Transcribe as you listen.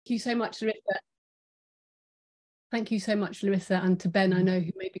Thank you so much, Larissa. Thank you so much, Larissa, and to Ben, I know,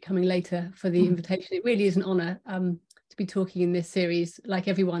 who may be coming later, for the invitation. It really is an honour to be talking in this series. Like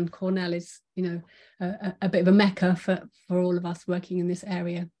everyone, Cornell is, you know, a bit of a mecca for all of us working in this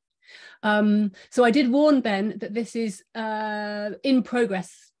area. So I did warn Ben that this is in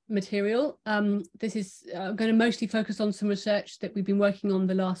progress material. This is going to mostly focus on some research that we've been working on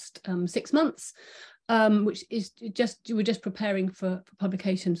the last 6 months. Which is we're just preparing for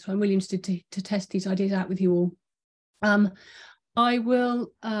publication. So I'm really interested to test these ideas out with you all. I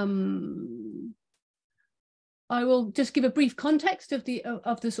will just give a brief context of the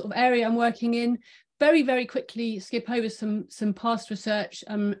sort of area I'm working in. Very, very quickly skip over some past research.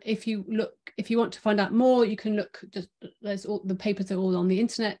 If you want to find out more, you can look. There's all the papers are all on the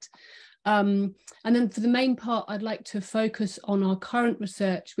internet. And then for the main part, I'd like to focus on our current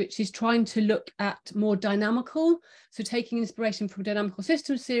research, which is trying to look at more dynamical, so taking inspiration from dynamical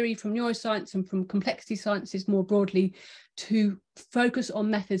systems theory, from neuroscience, and from complexity sciences more broadly, to focus on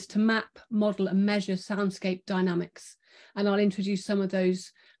methods to map, model, and measure soundscape dynamics. And I'll introduce some of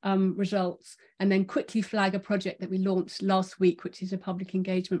those results, and then quickly flag a project that we launched last week, which is a public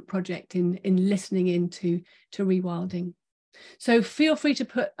engagement project in listening into rewilding. So feel free to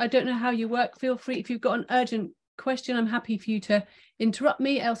put, I don't know how you work, feel free, if you've got an urgent question, I'm happy for you to interrupt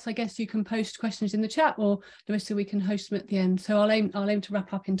me, else I guess you can post questions in the chat, or Larissa, we can host them at the end. So I'll aim to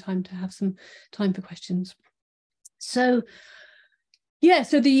wrap up in time to have some time for questions. So yeah,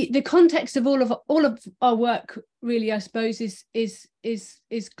 so the context of all of our work really, I suppose, is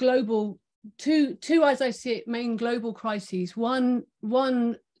global. Two, as I see it, main global crises. One,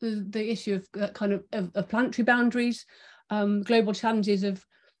 the issue of kind of planetary boundaries, global challenges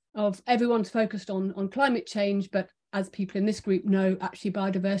of everyone's focused on climate change, but as people in this group know, actually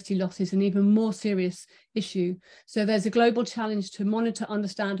biodiversity loss is an even more serious issue. So there's a global challenge to monitor,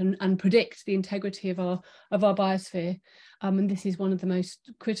 understand, and predict the integrity of our biosphere. And this is one of the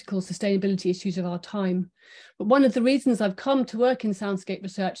most critical sustainability issues of our time. But one of the reasons I've come to work in soundscape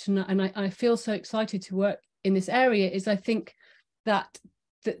research, and I feel so excited to work in this area, is I think that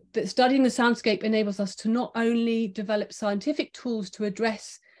studying the soundscape enables us to not only develop scientific tools to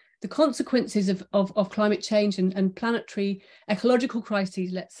address the consequences of climate change and planetary ecological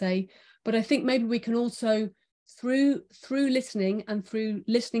crises, let's say, but I think maybe we can also, through listening and through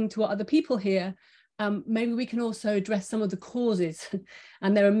listening to what other people hear, maybe we can also address some of the causes.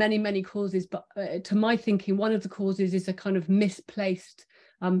 And there are many, many causes, but to my thinking, one of the causes is a kind of misplaced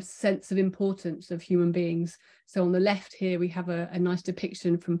sense of importance of human beings. So on the left here, we have a nice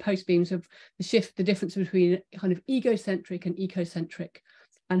depiction from Postbeams of the difference between kind of egocentric and ecocentric.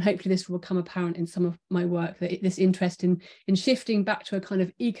 And hopefully this will become apparent in some of my work, that this interest in shifting back to a kind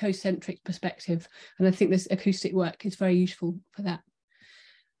of ecocentric perspective. And I think this acoustic work is very useful for that.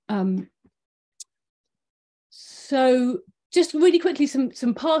 So just really quickly,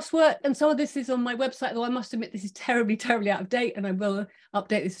 some past work, and some of this is on my website, though I must admit this is terribly, terribly out of date, and I will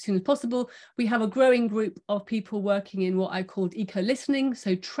update this as soon as possible. We have a growing group of people working in what I called eco-listening,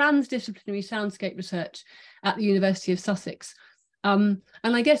 so transdisciplinary soundscape research at the University of Sussex. And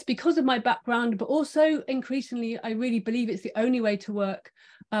I guess because of my background, but also increasingly, I really believe it's the only way to work.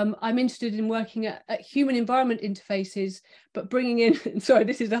 I'm interested in working at human environment interfaces, but bringing in, sorry,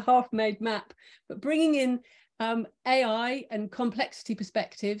 this is a half-made map, but bringing in AI and complexity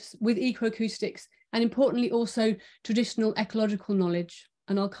perspectives with ecoacoustics, and importantly also traditional ecological knowledge.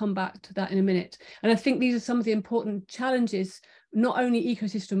 And I'll come back to that in a minute. And I think these are some of the important challenges, not only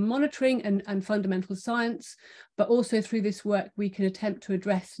ecosystem monitoring and fundamental science, but also through this work, we can attempt to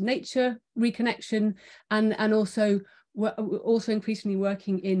address nature reconnection and also increasingly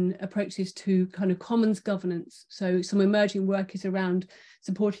working in approaches to kind of commons governance. So some emerging work is around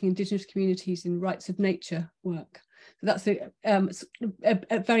supporting Indigenous communities in rights of nature work. So that's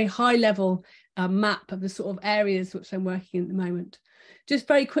a very high level map of the sort of areas which I'm working in at the moment. Just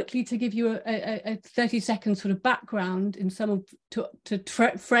very quickly to give you a 30-second sort of background in some of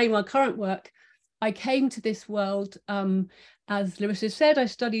to frame our current work. I came to this world, as Larissa said, I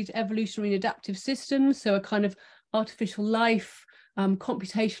studied evolutionary and adaptive systems, so a kind of artificial life,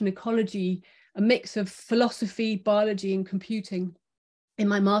 computation, ecology, a mix of philosophy, biology, and computing in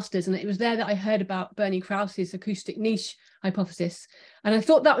my master's. And it was there that I heard about Bernie Krause's acoustic niche hypothesis. And I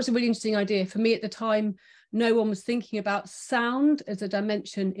thought that was a really interesting idea. For me at the time, no one was thinking about sound as a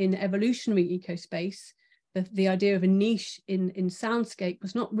dimension in evolutionary ecospace. The idea of a niche in soundscape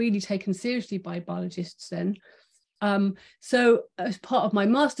was not really taken seriously by biologists then. So as part of my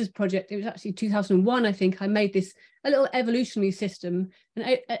master's project, it was actually 2001, I think, I made a little evolutionary system,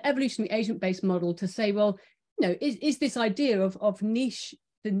 an evolutionary agent-based model to say, well, you know, is this idea of niche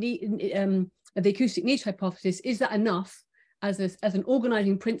the acoustic niche hypothesis, is that enough as an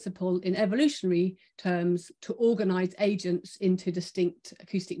organizing principle in evolutionary terms to organize agents into distinct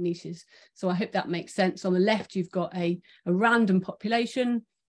acoustic niches? So I hope that makes sense. On the left, you've got a random population,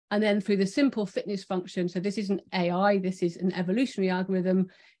 and then through the simple fitness function, so this isn't AI, this is an evolutionary algorithm,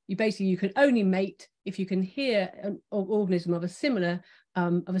 you can only mate if you can hear an organism of a similar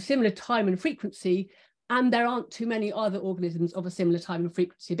time and frequency, and there aren't too many other organisms of a similar time and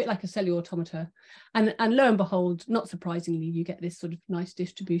frequency, a bit like a cellular automata. And lo and behold, not surprisingly, you get this sort of nice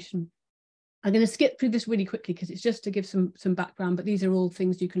distribution. I'm going to skip through this really quickly because it's just to give some background, but these are all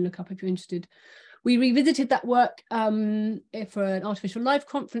things you can look up if you're interested. We revisited that work for an Artificial Life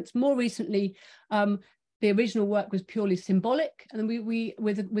conference more recently. The original work was purely symbolic, and we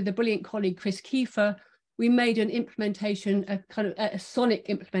with a brilliant colleague, Chris Kiefer, we made an implementation, a kind of a sonic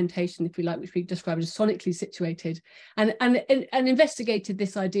implementation, if we like, which we described as sonically situated, and investigated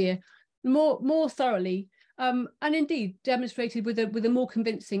this idea more thoroughly, and indeed demonstrated with a more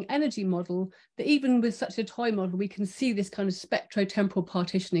convincing energy model that even with such a toy model, we can see this kind of spectro-temporal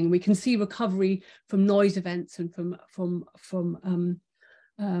partitioning. We can see recovery from noise events and from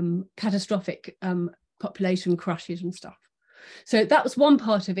catastrophic population crashes and stuff. So that was one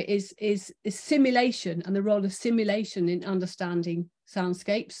part of it, is simulation and the role of simulation in understanding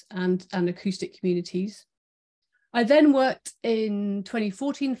soundscapes and acoustic communities. I then worked in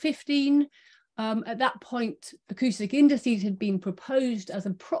 2014-15. At that point, acoustic indices had been proposed as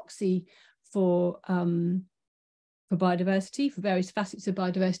a proxy for biodiversity, for various facets of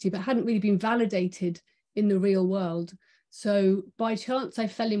biodiversity, but hadn't really been validated in the real world. So by chance, I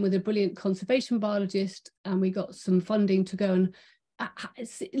fell in with a brilliant conservation biologist, and we got some funding to go and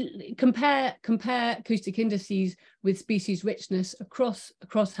compare acoustic indices with species richness across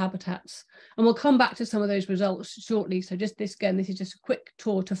habitats. And we'll come back to some of those results shortly. So just this is just a quick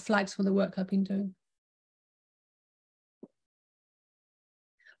tour to flag some of the work I've been doing.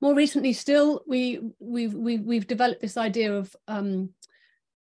 More recently still, we've developed this idea of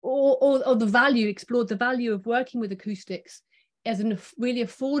or the value, explored the value of working with acoustics as a really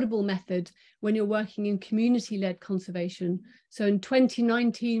affordable method when you're working in community-led conservation. So in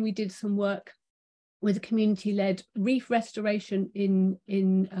 2019, we did some work with community-led reef restoration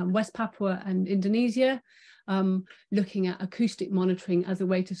in West Papua and Indonesia, looking at acoustic monitoring as a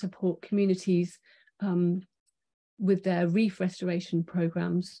way to support communities with their reef restoration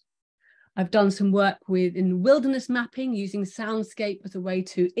programs. I've done some work in wilderness mapping, using Soundscape as a way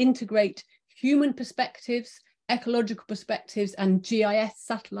to integrate human perspectives, ecological perspectives, and GIS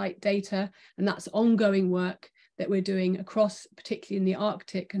satellite data. And that's ongoing work that we're doing across, particularly in the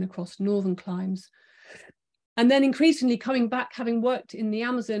Arctic and across northern climes. And then increasingly coming back, having worked in the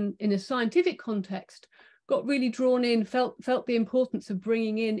Amazon in a scientific context, got really drawn in, felt the importance of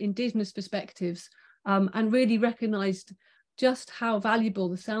bringing in indigenous perspectives, and really recognized just how valuable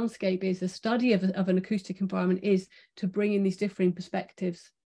the soundscape is, the study of an acoustic environment is, to bring in these differing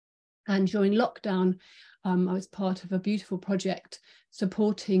perspectives. And during lockdown, I was part of a beautiful project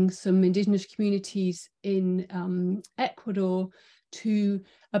supporting some indigenous communities in Ecuador to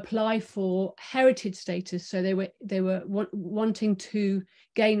apply for heritage status. So they were wanting to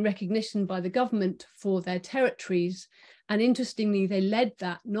gain recognition by the government for their territories. And interestingly, they led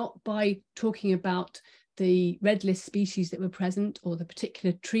that not by talking about the red list species that were present or the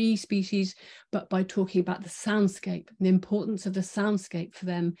particular tree species, but by talking about the soundscape and the importance of the soundscape for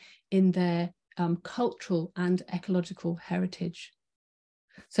them in their cultural and ecological heritage.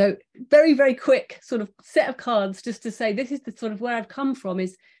 So very, very quick sort of set of cards just to say this is the sort of where I've come from,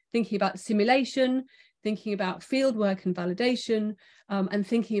 is thinking about simulation, thinking about field work and validation, and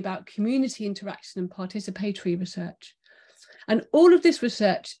thinking about community interaction and participatory research. And all of this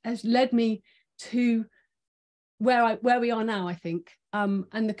research has led me to where we are now, I think, and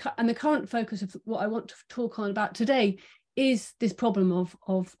the current focus of what I want to talk on about today is this problem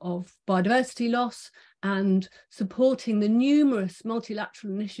of biodiversity loss and supporting the numerous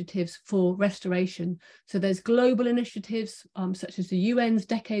multilateral initiatives for restoration. So there's global initiatives such as the UN's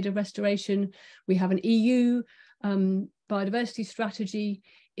Decade of Restoration. We have an EU biodiversity strategy.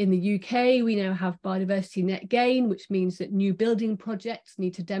 In the UK, we now have biodiversity net gain, which means that new building projects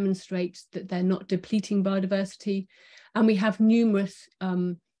need to demonstrate that they're not depleting biodiversity. And we have numerous,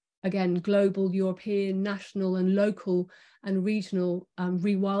 again, global, European, national and local and regional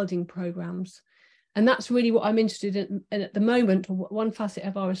rewilding programs. And that's really what I'm interested in at the moment. One facet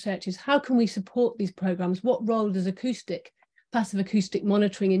of our research is how can we support these programs? What role does passive acoustic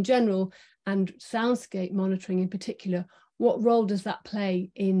monitoring in general and soundscape monitoring in particular, what role does that play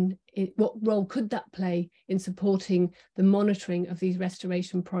what role could that play in supporting the monitoring of these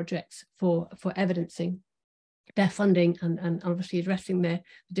restoration projects for evidencing their funding and obviously addressing the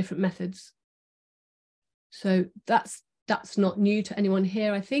different methods. So that's not new to anyone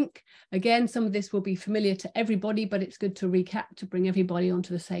here, I think. Again, some of this will be familiar to everybody, but it's good to recap to bring everybody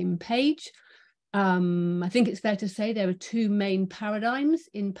onto the same page. I think it's fair to say there are two main paradigms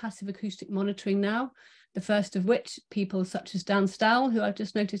in passive acoustic monitoring now, the first of which people such as Dan Stowell, who I've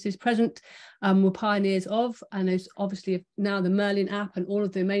just noticed is present, were pioneers of, and is obviously now the Merlin app and all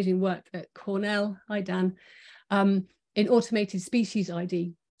of the amazing work at Cornell, hi Dan, in automated species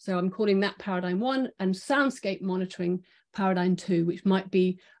ID. So I'm calling that paradigm 1, and soundscape monitoring paradigm 2, which might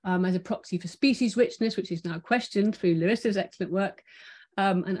be as a proxy for species richness, which is now questioned through Larissa's excellent work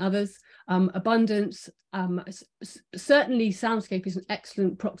and others. Abundance, certainly soundscape is an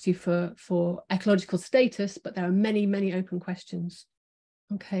excellent proxy for ecological status, but there are many, many open questions.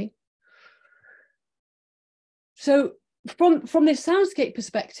 Okay. So from this soundscape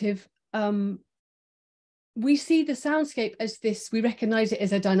perspective, we see the soundscape as this, we recognize it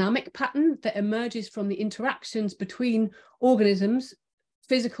as a dynamic pattern that emerges from the interactions between organisms,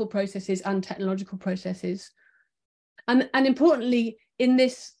 physical processes and technological processes. And importantly, in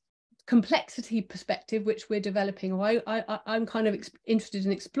this complexity perspective, which we're developing, or I'm kind of interested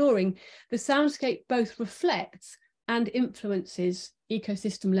in exploring, the soundscape both reflects and influences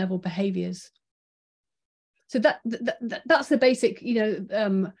ecosystem level behaviors. So that's the basic,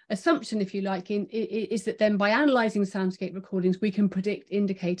 assumption, if you like, is that then by analysing soundscape recordings, we can predict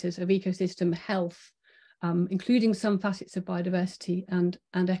indicators of ecosystem health, including some facets of biodiversity and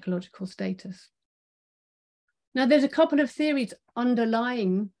ecological status. Now, there's a couple of theories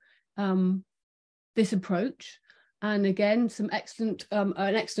underlying this approach, and again, an excellent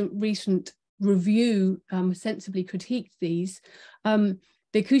recent review sensibly critiqued these.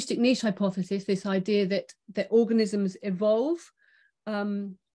 The acoustic niche hypothesis, this idea that organisms evolve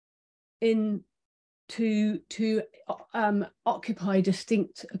to occupy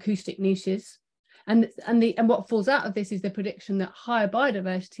distinct acoustic niches, and what falls out of this is the prediction that higher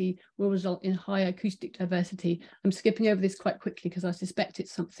biodiversity will result in higher acoustic diversity. I'm skipping over this quite quickly because I suspect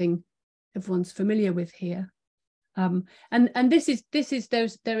it's something everyone's familiar with here. And there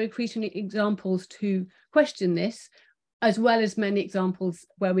are increasingly examples to question this, as well as many examples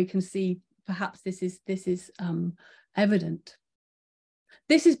where we can see perhaps this is evident.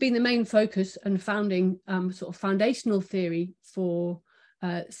 This has been the main focus and founding sort of foundational theory for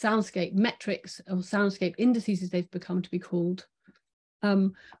soundscape metrics, or soundscape indices as they've become to be called.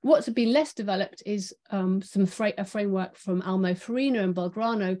 What's been less developed is a framework from Almo Farina and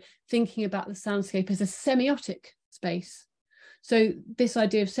Belgrano, thinking about the soundscape as a semiotic space. So this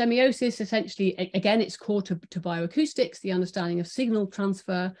idea of semiosis, essentially, again, it's core to bioacoustics, the understanding of signal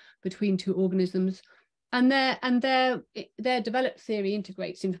transfer between two organisms. And their developed theory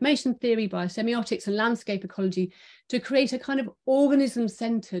integrates information theory, biosemiotics, and landscape ecology to create a kind of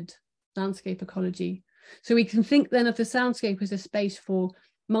organism-centered landscape ecology. So we can think then of the soundscape as a space for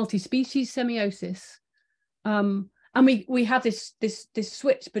multi-species semiosis. And we have this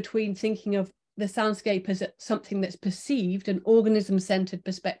switch between thinking of the soundscape as something that's perceived, an organism-centered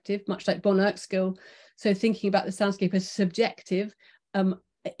perspective, much like von Erxgill. So thinking about the soundscape as subjective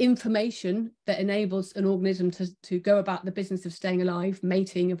information that enables an organism to go about the business of staying alive,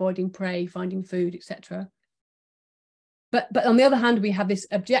 mating, avoiding prey, finding food, etc. But on the other hand, we have this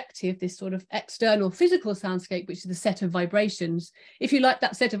objective, this sort of external physical soundscape, which is the set of vibrations. If you like,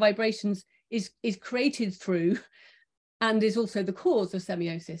 that set of vibrations is created through and is also the cause of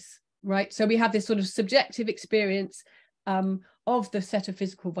semiosis. Right, so we have this sort of subjective experience of the set of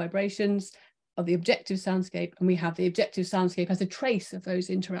physical vibrations of the objective soundscape, and we have the objective soundscape as a trace of those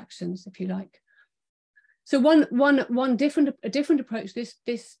interactions, if you like. So one different approach this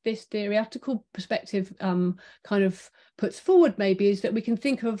theoretical perspective kind of puts forward maybe is that we can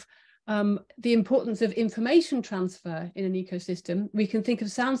think of the importance of information transfer in an ecosystem. We can think of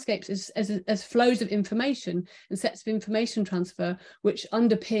soundscapes as flows of information and sets of information transfer which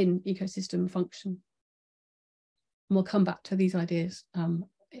underpin ecosystem function. And we'll come back to these ideas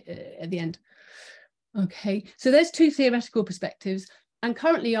at the end. Okay, so there's two theoretical perspectives, and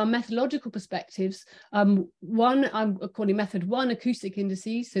currently our methodological perspectives. One, I'm calling method 1 acoustic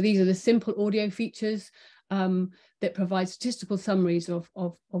indices. So these are the simple audio features that provide statistical summaries of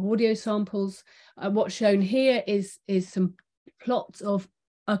audio samples. What's shown here is some plots of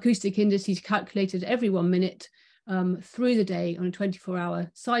acoustic indices calculated every 1 minute through the day on a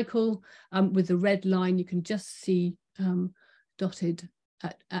 24-hour cycle. With the red line, you can just see dotted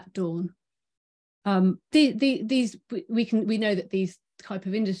at dawn. These we know that these type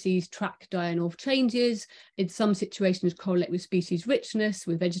of indices track diurnal changes. In some situations correlate with species richness,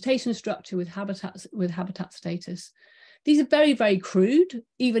 with vegetation structure, with habitat status. These are very, very crude.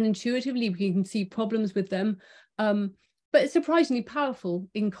 Even intuitively, we can see problems with them, but it's surprisingly powerful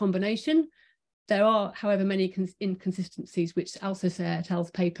in combination. There are, however, many inconsistencies, which Althusser et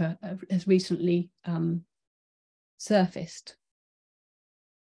al.'s paper has recently surfaced.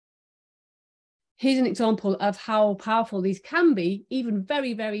 Here's an example of how powerful these can be, even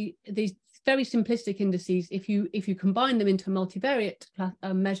these very simplistic indices. If you combine them into a multivariate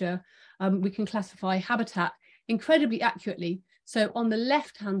measure, we can classify habitat incredibly accurately. So on the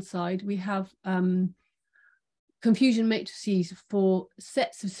left-hand side, we have confusion matrices for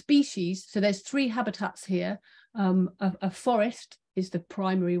sets of species. So there's 3 habitats here. A forest is the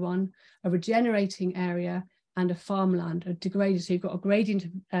primary one, a regenerating area, and a farmland, a degraded. So you've got a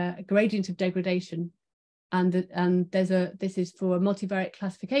gradient of degradation, and this is for a multivariate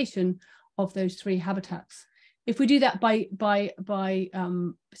classification of those 3 habitats. If we do that by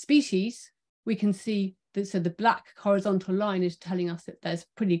species, we can see that. So the black horizontal line is telling us that there's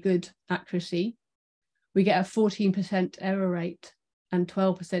pretty good accuracy. We get a 14% error rate and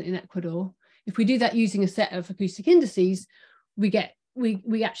 12% in Ecuador. If we do that using a set of acoustic indices, we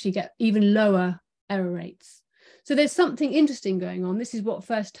actually get even lower error rates. So there's something interesting going on. This is what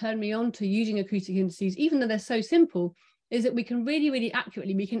first turned me on to using acoustic indices, even though they're so simple, is that we can really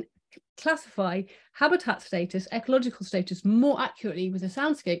accurately, we can classify habitat status, ecological status more accurately with a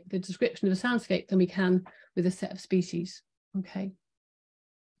soundscape, the description of a soundscape, than we can with a set of species. Okay.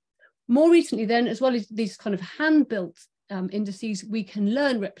 More recently then, as well as these kind of hand-built indices, we can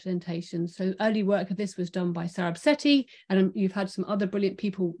learn representations. So early work of this was done by Sarab Sethi, and you've had some other brilliant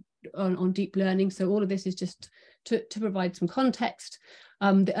people on deep learning. So all of this is just to provide some context.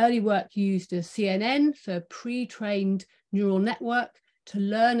 The early work used a CNN, so a pre-trained neural network, to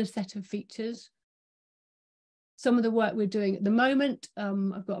learn a set of features. Some of the work we're doing at the moment,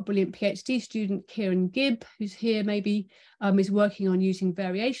 I've got a brilliant PhD student, Kieran Gibb, who's here maybe, is working on using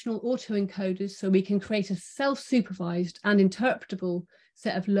variational autoencoders so we can create a self-supervised and interpretable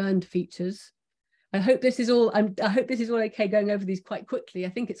set of learned features. I hope this is all okay going over these quite quickly. I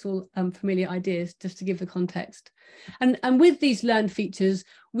think it's all familiar ideas, just to give the context. And with these learned features,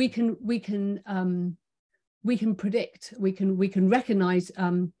 we can predict, we can recognize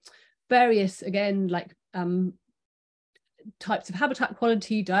various, again, like types of habitat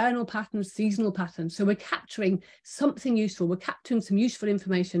quality, diurnal patterns, seasonal patterns. So we're capturing something useful. We're capturing some useful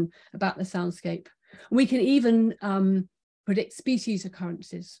information about the soundscape. We can even predict species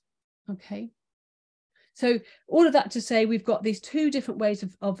occurrences. Okay. So all of that to say, we've got these 2 different ways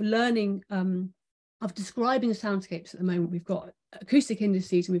of learning, of describing the soundscapes at the moment. We've got acoustic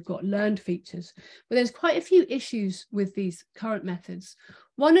indices and we've got learned features, but there's quite a few issues with these current methods.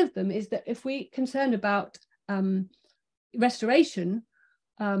 One of them is that if we're concerned about restoration,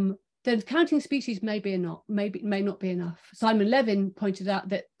 then counting species may not be enough. Simon Levin pointed out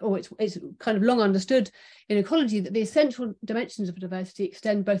that, it's kind of long understood in ecology, that the essential dimensions of diversity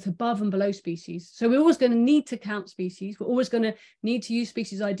extend both above and below species. So we're always going to need to count species. We're always going to need to use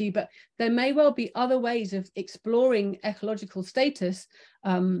species ID, but there may well be other ways of exploring ecological status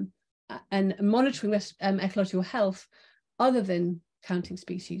and monitoring ecological health other than counting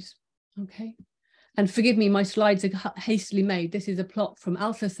species. Okay. And forgive me, my slides are hastily made. This is a plot from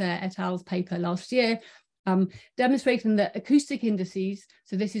Althusser et al.'s paper last year, demonstrating that acoustic indices,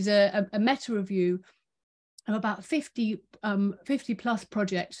 so this is a meta review of about 50 plus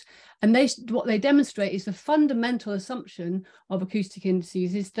projects, and what they demonstrate is the fundamental assumption of acoustic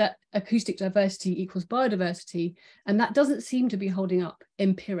indices is that acoustic diversity equals biodiversity, and that doesn't seem to be holding up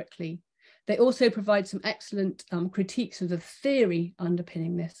empirically. They also provide some excellent critiques of the theory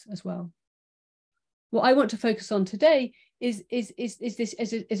underpinning this as well. What I want to focus on today is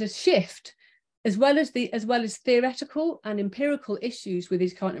a shift, as well as theoretical and empirical issues with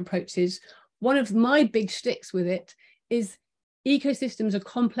these current approaches. One of my big shticks with it is ecosystems are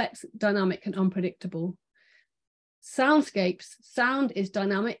complex, dynamic, and unpredictable. Soundscapes, sound is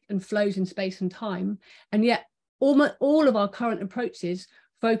dynamic and flows in space and time, and yet all of our current approaches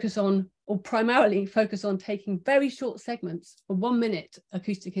primarily focus on taking very short segments of 1 minute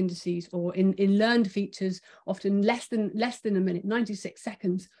acoustic indices, or in learned features, often less than a minute, 96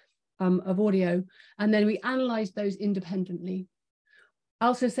 seconds of audio, and then we analyze those independently.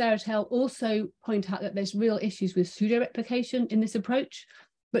 Althusser et al. Also point out that there's real issues with pseudo-replication in this approach,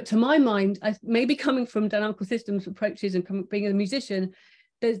 but to my mind, maybe coming from dynamical systems approaches and being a musician,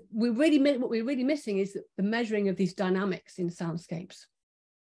 what we're really missing is the measuring of these dynamics in soundscapes.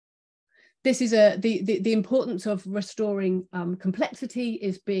 this is the importance of restoring complexity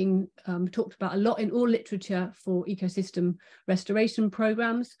is being talked about a lot in all literature for ecosystem restoration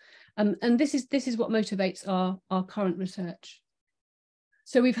programs, and this is what motivates our current research.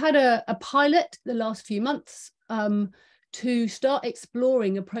 So we've had a pilot the last few months to start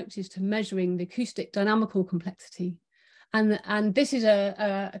exploring approaches to measuring the acoustic dynamical complexity. And this is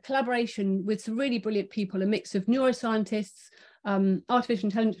a collaboration with some really brilliant people, a mix of neuroscientists, artificial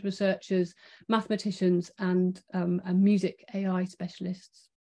intelligence researchers, mathematicians, and music AI specialists.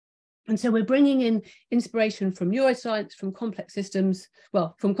 And so we're bringing in inspiration from neuroscience, from complex systems,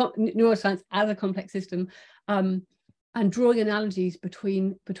 well, from neuroscience as a complex system, and drawing analogies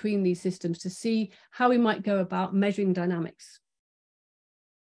between these systems to see how we might go about measuring dynamics.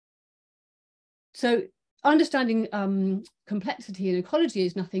 So understanding complexity in ecology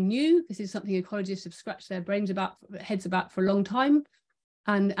is nothing new. This is something ecologists have scratched their heads about for a long time.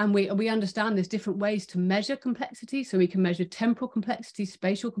 And we understand there's different ways to measure complexity. So we can measure temporal complexity,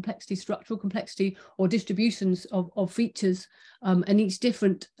 spatial complexity, structural complexity, or distributions of features. And each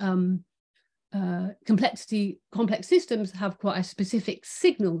different complex systems have quite a specific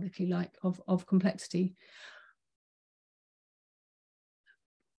signal, if you like, of complexity.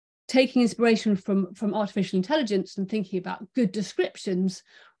 Taking inspiration from artificial intelligence and thinking about good descriptions,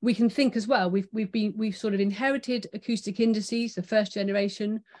 we can think as well. We've sort of inherited acoustic indices, the first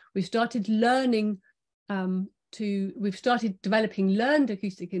generation. We've started learning we've started developing learned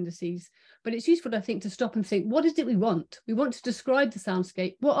acoustic indices, but it's useful, I think, to stop and think, what is it we want? We want to describe the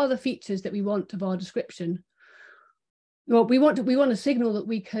soundscape. What are the features that we want of our description? Well, we want a signal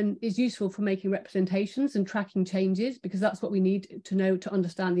that is useful for making representations and tracking changes, because that's what we need to know to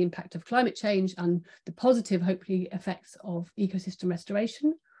understand the impact of climate change and the positive, hopefully, effects of ecosystem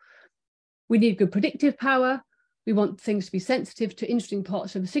restoration. We need good predictive power. We want things to be sensitive to interesting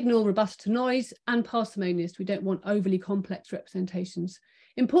parts of the signal, robust to noise, and parsimonious. We don't want overly complex representations.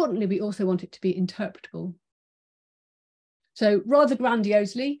 Importantly, we also want it to be interpretable. So rather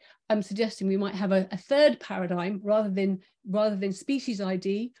grandiosely, I'm suggesting we might have a third paradigm rather than species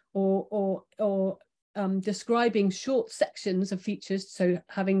ID or describing short sections of features, so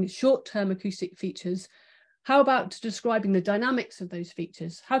having short-term acoustic features. How about describing the dynamics of those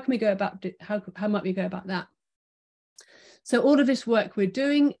features? How can we go about how might we go about that? So all of this work we're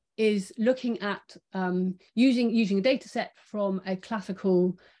doing is looking at using a data set from a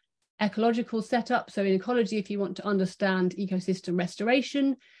classical ecological setup. So in ecology, if you want to understand ecosystem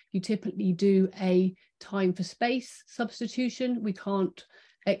restoration, you typically do a time for space substitution. We can't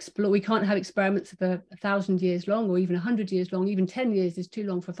have experiments of 1,000 years long, or even 100 years long. Even 10 years is too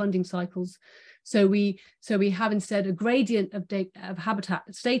long for funding cycles. So we have instead a gradient of habitat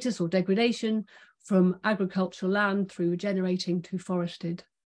status or degradation from agricultural land through regenerating to forested.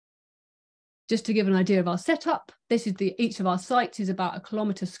 Just to give an idea of our setup, each of our sites is about 1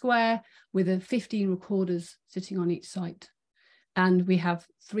 kilometre square with 15 recorders sitting on each site. And we have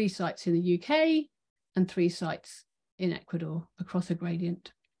 3 sites in the UK and 3 sites in Ecuador across a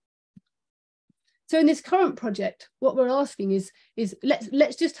gradient. So in this current project, what we're asking is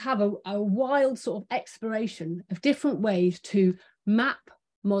let's just have a wild sort of exploration of different ways to map,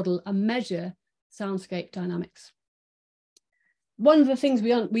 model, and measure soundscape dynamics. One of the things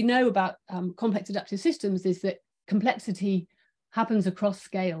we know about complex adaptive systems is that complexity happens across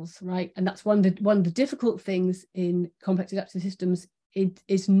scales, right? And that's one of the difficult things in complex adaptive systems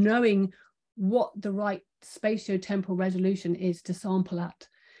is knowing what the right spatio-temporal resolution is to sample at.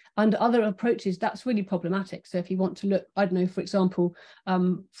 Under other approaches, that's really problematic. So if you want to look, I don't know, for example,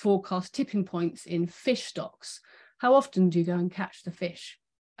 forecast tipping points in fish stocks, how often do you go and catch the fish?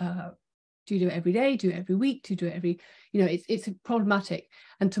 Do you do it every day? Do you do it every week? Do you do it every, it's problematic.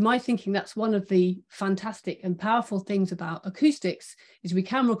 And to my thinking, that's one of the fantastic and powerful things about acoustics is we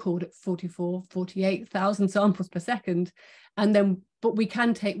can record at 44, 48,000 samples per second. But we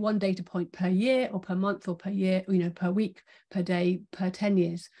can take one data point per year or per month or per year, per week, per day, per 10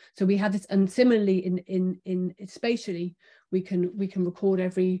 years. So we have this, and similarly in spatially, we can record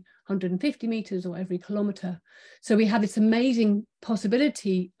every 150 meters or every kilometer. So we have this amazing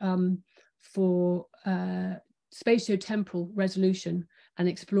possibility for spatio-temporal resolution and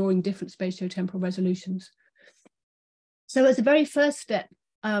exploring different spatio-temporal resolutions. So as a very first step,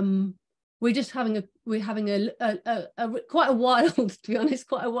 we're having quite a wild, to be honest,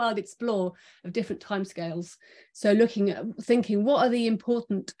 quite a wild explore of different timescales. So thinking what are the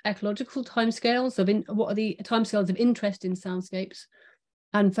important ecological timescales what are the timescales of interest in soundscapes,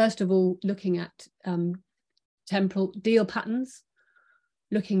 and first of all looking at temporal diel patterns,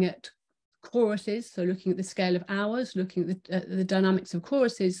 looking at choruses, so looking at the scale of hours, looking at the dynamics of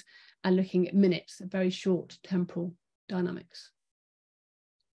choruses, and looking at minutes, very short temporal dynamics.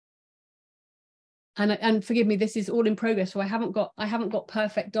 And forgive me, this is all in progress, so I haven't got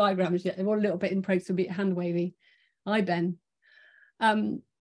perfect diagrams yet. They're all a little bit in progress, so a bit hand wavy. Hi, Ben.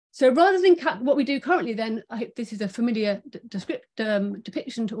 So rather than what we do currently, then I hope this is a familiar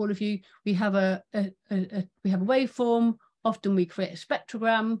depiction to all of you. We have a waveform. Often we create a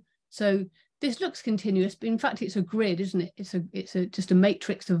spectrogram. So this looks continuous, but in fact it's a grid, isn't it? It's just a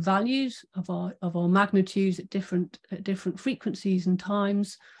matrix of values of our magnitudes at different frequencies and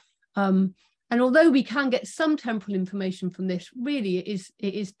times. And although we can get some temporal information from this, really it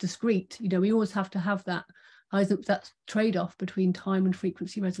is discrete. You know, we always have to have that trade-off between time and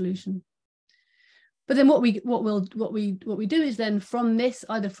frequency resolution. But then what we do is then from this,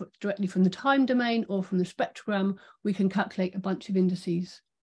 either directly from the time domain or from the spectrogram, we can calculate a bunch of indices.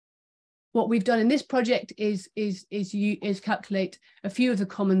 What we've done in this project is calculate a few of the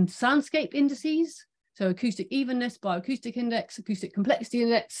common soundscape indices. So acoustic evenness, bioacoustic index, acoustic complexity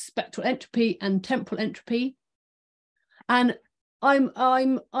index, spectral entropy, and temporal entropy. And I'm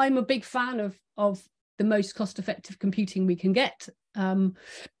a big fan of the most cost-effective computing we can get.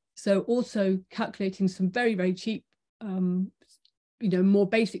 So also calculating some very, very cheap, more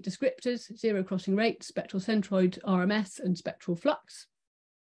basic descriptors: zero crossing rate, spectral centroid RMS, and spectral flux.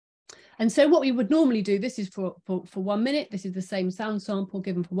 And so what we would normally do, this is for 1 minute, this is the same sound sample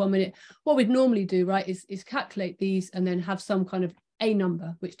given for 1 minute. What we'd normally do, right, is calculate these and then have some kind of a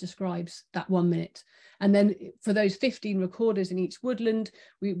number which describes that 1 minute. And then for those 15 recorders in each woodland,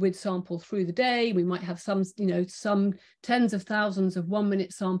 we would sample through the day. We might have some tens of thousands of 1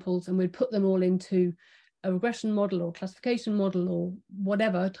 minute samples, and we'd put them all into a regression model or classification model or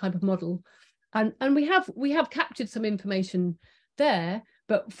whatever type of model. And we have captured some information there.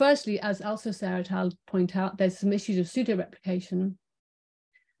 But firstly, as Alsacer et al. Point out, there's some issues of pseudo-replication.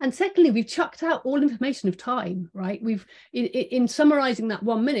 And secondly, we've chucked out all information of time, right? We've, in summarizing that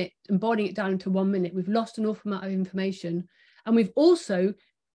 1 minute and boiling it down into 1 minute, we've lost an awful amount of information. And we've also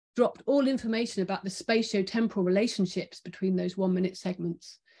dropped all information about the spatio-temporal relationships between those 1 minute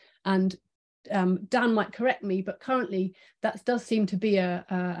segments. And Dan might correct me, but currently that does seem to be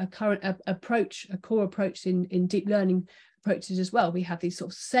a current approach, a core approach in deep learning approaches as well. We have these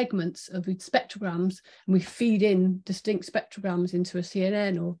sort of segments of spectrograms, and we feed in distinct spectrograms into a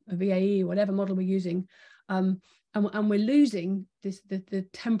CNN or a VAE or whatever model we're using, and we're losing the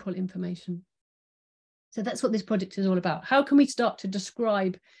temporal information. So that's what this project is all about. How can we start to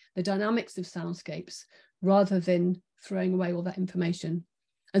describe the dynamics of soundscapes rather than throwing away all that information?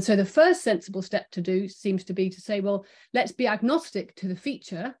 And so the first sensible step to do seems to be to say, well, let's be agnostic to the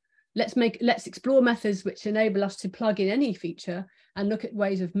feature. Let's explore methods which enable us to plug in any feature and look at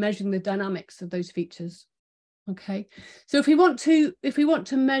ways of measuring the dynamics of those features. Okay, so if we want to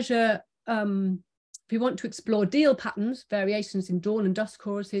measure, if we want to explore diel patterns, variations in dawn and dusk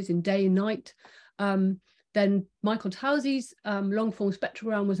choruses, in day and night, then Michael Towsey's long form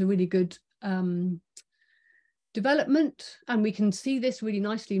spectrogram was a really good development, and we can see this really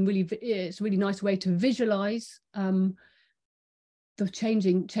nicely, and it's a really nice way to visualize the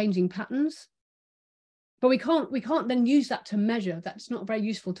changing patterns. But we can't then use that to measure. That's not very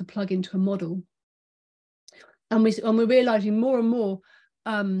useful to plug into a model. And we're realizing more and more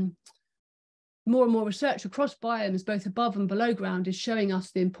research across biomes, both above and below ground, is showing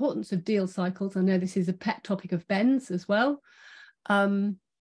us the importance of diel cycles. I know this is a pet topic of Ben's as well.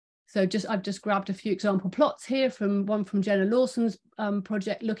 So I've just grabbed a few example plots here from Jenna Lawson's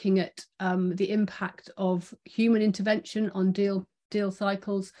project, looking at the impact of human intervention on diel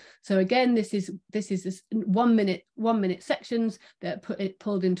cycles. So again, this is this 1 minute sections that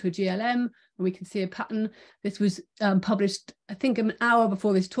pulled into a GLM, and we can see a pattern. This was published, I think, an hour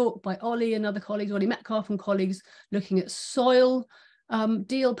before this talk by Ollie and other colleagues, Ollie Metcalf and colleagues, looking at soil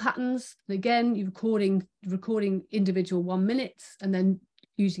diel patterns. And again, you're recording individual 1 minutes and then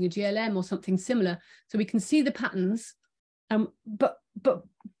using a GLM or something similar, so we can see the patterns. But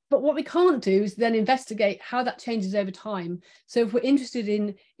what we can't do is then investigate how that changes over time. So if we're interested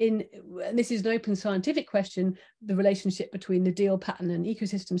in and this is an open scientific question, the relationship between the diel pattern and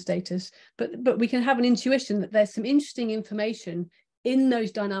ecosystem status, but we can have an intuition that there's some interesting information in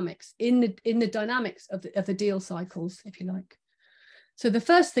those dynamics, in the dynamics of the diel cycles, if you like. So the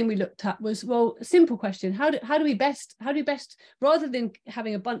first thing we looked at was, well, a simple question: how do we best, rather than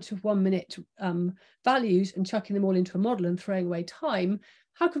having a bunch of 1 minute values and chucking them all into a model and throwing away time,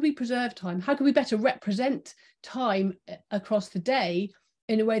 how could we preserve time? How could we better represent time across the day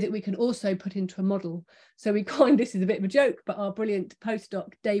in a way that we can also put into a model? So we coined, this is a bit of a joke, but our brilliant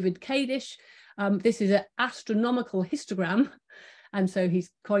postdoc David Kadish, this is an astronomical histogram, And so he's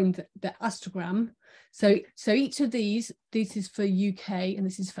coined the astrogram. So each of these is for UK and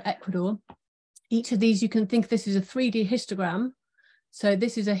this is for Ecuador. Each of these, you can think this is a 3D histogram. So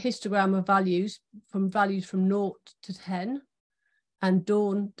this is a histogram of values from 0 to 10, and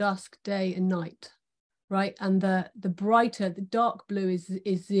dawn, dusk, day, and night, right? And the brighter, the dark blue is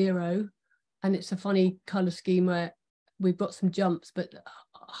 0, and it's a funny color scheme where we've got some jumps, but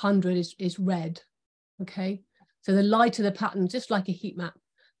 100 is red, okay? So the lighter the pattern, just like a heat map,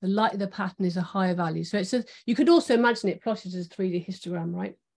 the lighter the pattern is a higher value. So it's you could also imagine it plotted as a 3D histogram,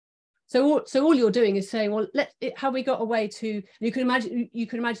 right? So all you're doing is saying, well, how we got away to, you can imagine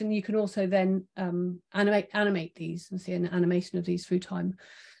you can also then animate these and see an animation of these through time.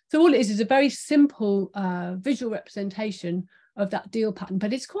 So all it is a very simple visual representation of that diel pattern,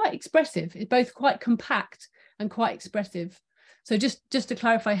 but it's quite expressive. It's both quite compact and quite expressive. So just to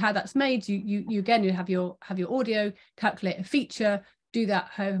clarify how that's made, you again, you have your audio, calculate a feature, do that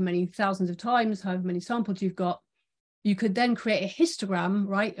however many thousands of times, however many samples you've got. You could then create a histogram,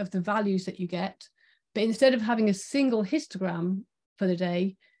 right, of the values that you get. But instead of having a single histogram for the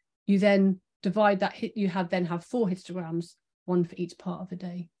day, you then divide that, you then have 4 histograms, 1 for each part of the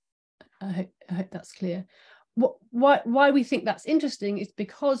day. I hope that's clear. Why we think that's interesting is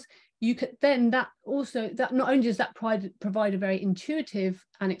because you could then that not only does that provide a very intuitive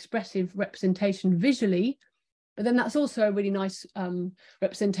and expressive representation visually, but then that's also a really nice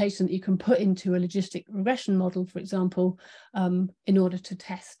representation that you can put into a logistic regression model, for example, in order to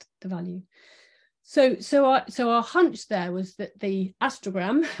test the value. So our hunch there was that the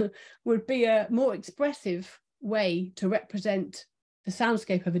astrogram would be a more expressive way to represent the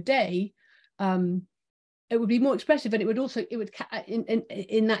soundscape of a day. It would be more expressive, and it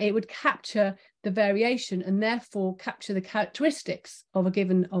would capture the variation and therefore capture the characteristics of a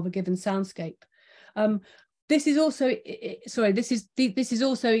given soundscape. This is also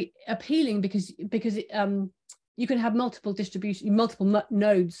appealing because you can have multiple distribution, multiple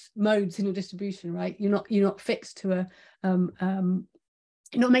modes in your distribution, right? You're not fixed to a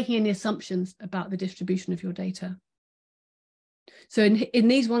you're not making any assumptions about the distribution of your data. So in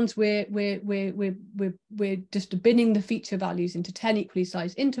these ones, we're just binning the feature values into 10 equally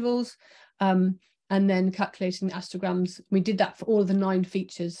sized intervals, and then calculating the astrograms. We did that for all of the 9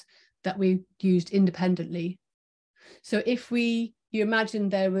 features that we used independently. So if you imagine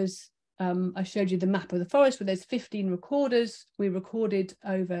there was, I showed you the map of the forest where there's 15 recorders. We recorded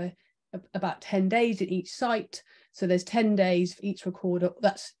over about 10 days at each site. So there's 10 days for each recorder.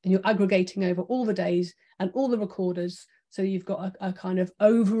 And you're aggregating over all the days and all the recorders. So you've got a kind of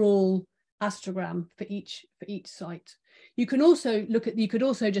overall astrogram for each site. You can also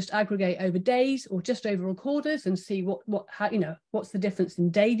just aggregate over days or just over recorders and see what's the difference in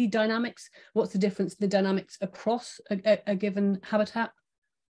daily dynamics, what's the difference in the dynamics across a given habitat.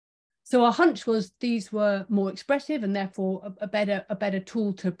 So our hunch was these were more expressive and therefore a better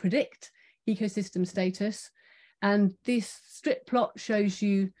tool to predict ecosystem status. And this strip plot shows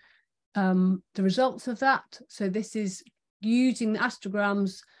you the results of that. So this is using the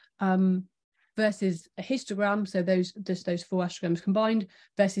astrograms versus a histogram, so those 4 astrograms combined,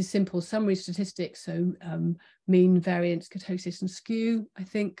 versus simple summary statistics, so mean, variance, kurtosis, and skew, I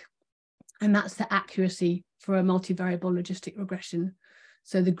think. And that's the accuracy for a multivariable logistic regression.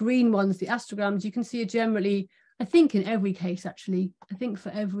 So the green ones, the astrograms, you can see are generally, I think in every case actually, I think for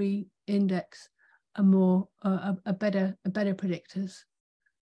every index are better predictors.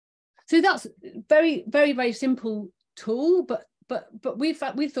 So that's very, very, very simple tool, but we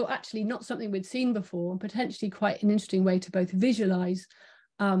thought actually not something we'd seen before, and potentially quite an interesting way to both visualize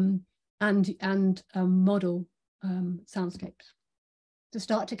and model soundscapes to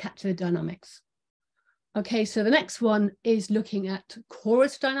start to capture the dynamics. Okay, so the next one is looking at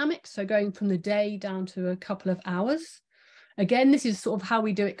chorus dynamics, so going from the day down to a couple of hours. Again, this is sort of how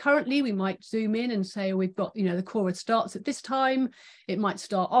we do it currently. We might zoom in and say, oh, we've got, the chorus starts at this time. It might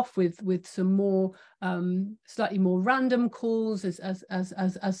start off with some more slightly more random calls as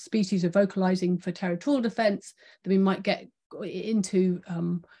species are vocalizing for territorial defense. Then we might get into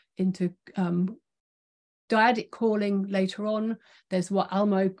dyadic calling later on. There's what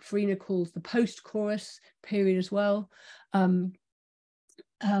Almo Farina calls the post-chorus period as well.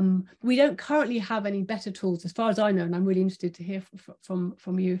 We don't currently have any better tools, as far as I know, and I'm really interested to hear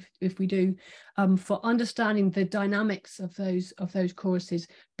from you if we do, for understanding the dynamics of those choruses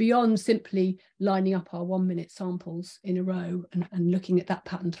beyond simply lining up our 1-minute samples in a row and looking at that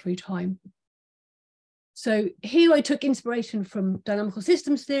pattern through time. So here I took inspiration from dynamical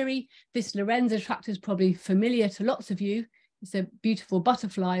systems theory. This Lorenz attractor is probably familiar to lots of you. It's a beautiful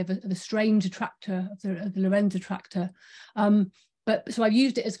butterfly of the strange attractor of the Lorenz attractor. But But so I've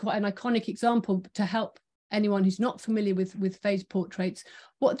used it as quite an iconic example to help anyone who's not familiar with phase portraits.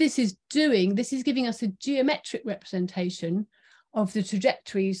 What this is doing, this is giving us a geometric representation of the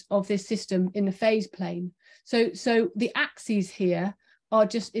trajectories of this system in the phase plane. So the axes here are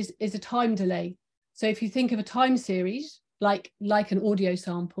just is a time delay. So if you think of a time series like an audio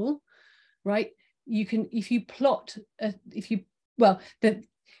sample, right? You can, if you plot, this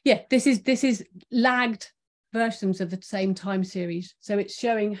is lagged versions of the same time series. So it's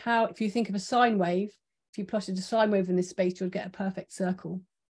showing how, if you think of a sine wave, if you plotted a sine wave in this space, you'll get a perfect circle.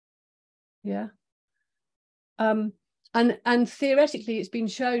 Yeah. And theoretically, it's been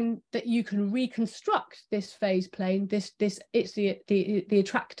shown that you can reconstruct this phase plane. It's the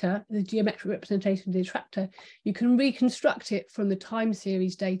attractor, the geometric representation of the attractor. You can reconstruct it from the time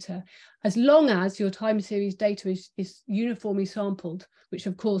series data, as long as your time series data is uniformly sampled, which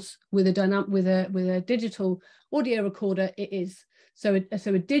of course with a digital audio recorder it is. So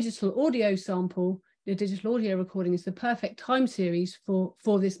a digital audio sample, the digital audio recording, is the perfect time series for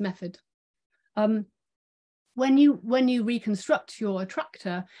this method. When you reconstruct your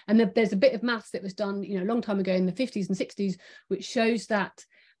attractor, and there's a bit of maths that was done, a long time ago in the 50s and 60s, which shows that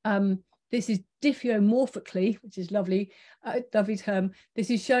this is diffeomorphically, which is lovely term. This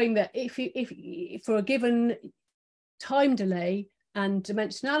is showing that if for a given time delay and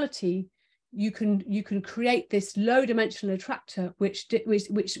dimensionality, you can create this low dimensional attractor, which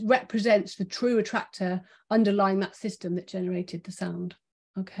represents the true attractor underlying that system that generated the sound.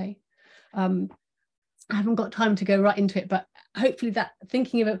 Okay. I haven't got time to go right into it, but hopefully that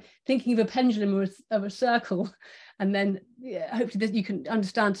thinking of a pendulum or of a circle, and then hopefully that you can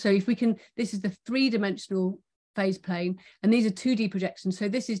understand. So if we can, this is the 3-dimensional phase plane, and these are 2D projections. So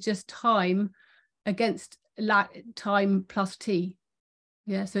this is just time against time plus t.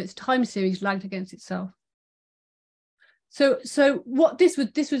 Yeah, so it's time series lagged against itself. So what this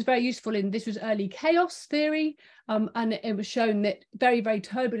was very useful in, this was early chaos theory, and it was shown that very, very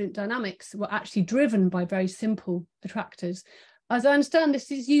turbulent dynamics were actually driven by very simple attractors. As I understand, this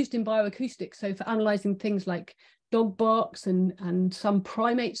is used in bioacoustics, so for analysing things like dog barks and some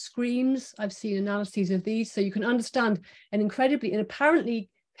primate screams. I've seen analyses of these, so you can understand an apparently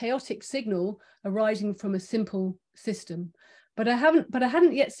chaotic signal arising from a simple system. But I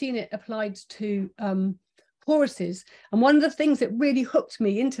hadn't yet seen it applied to choruses. And one of the things that really hooked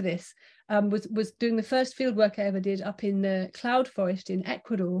me into this was doing the first field work I ever did up in the cloud forest in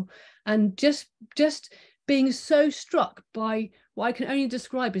Ecuador, and just being so struck by what I can only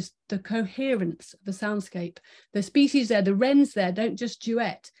describe as the coherence of the soundscape. The species there, the wrens there, don't just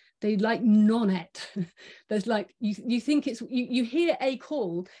duet, they like nonet. There's like, you think it's, you hear a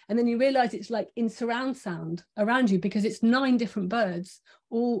call and then you realize it's like in surround sound around you, because it's 9 different birds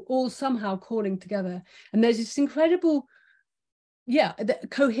all somehow calling together. And there's this incredible, the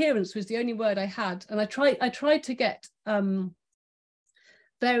coherence was the only word I had. And I tried to get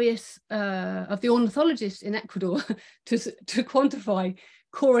various of the ornithologists in Ecuador to quantify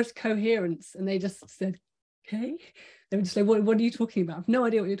chorus coherence, and they just said, okay. They would just say, what are you talking about? I have no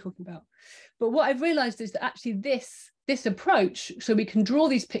idea what you're talking about. But what I've realized is that actually this approach, so we can draw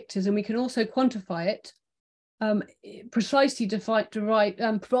these pictures and we can also quantify it, precisely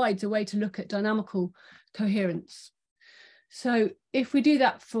provides a way to look at dynamical coherence. So if we do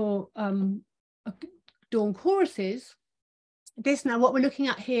that for dawn choruses, what we're looking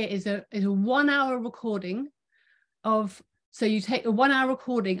at here is a 1-hour recording of, so you take a 1-hour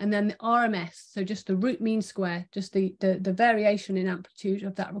recording and then the RMS, so just the root mean square, just the variation in amplitude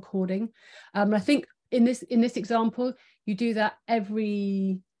of that recording. I think in this example, you do that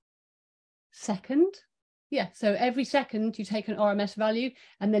every second. Yeah, so every second you take an RMS value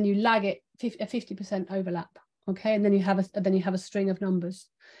and then you lag it a 50% overlap. Okay, and then you have a string of numbers,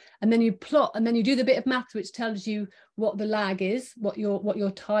 and then you plot, and then you do the bit of math which tells you what the lag is, what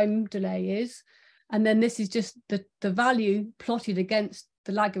your time delay is. And then this is just the value plotted against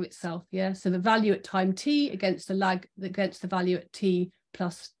the lag of itself. Yeah, so the value at time t against the lag against the value at t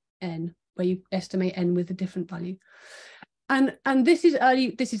plus n, where you estimate n with a different value. And this is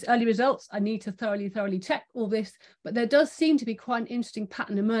early results. I need to thoroughly check all this, but there does seem to be quite an interesting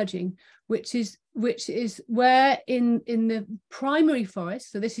pattern emerging, which is where in the primary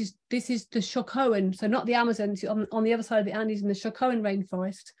forest. So this is the Shokoan, so not the Amazon, on the other side of the Andes in the Shokoan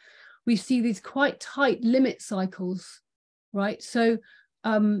rainforest. We see these quite tight limit cycles, right? So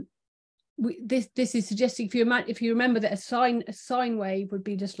this is suggesting, if you remember that a sine wave would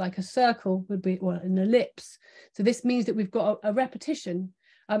be just like a circle, would be, well, an ellipse. So this means that we've got a repetition.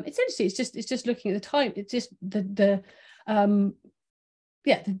 Essentially, it's just looking at the time. It's just the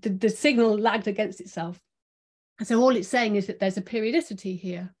signal lagged against itself. So all it's saying is that there's a periodicity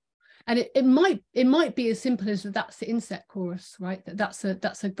here. And it might be as simple as that's the insect chorus, right? That's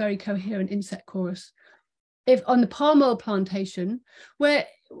a very coherent insect chorus. If on the palm oil plantation, where,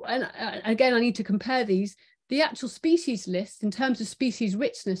 and again, I need to compare these, the actual species list in terms of species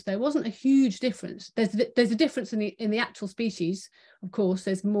richness, there wasn't a huge difference. There's a difference in the actual species. Of course,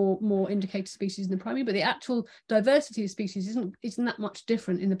 there's more indicator species in the primary, but the actual diversity of species isn't that much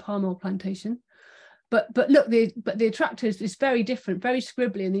different in the palm oil plantation. But look, the attractor is very different, very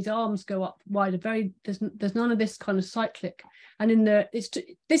scribbly, and these arms go up wider. There's none of this kind of cyclic. And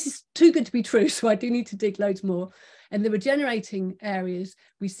this is too good to be true, so I do need to dig loads more. And the regenerating areas,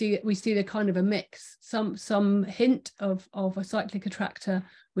 we see the kind of a mix, some hint of a cyclic attractor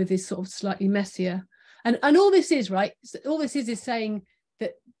with this sort of slightly messier. And all this is, right, all this is saying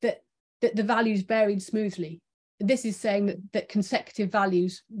that the values varied smoothly. This is saying that consecutive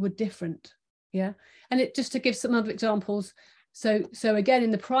values were different. Yeah, and it just to give some other examples. So again,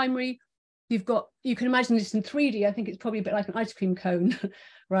 in the primary, you can imagine this in 3D. I think it's probably a bit like an ice cream cone,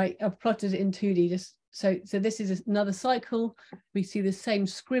 right? I've plotted it in 2D. Just so this is another cycle. We see the same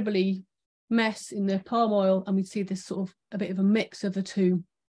scribbly mess in the palm oil, and we see this sort of a bit of a mix of the two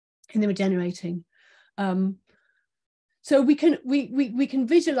in the regenerating. So we can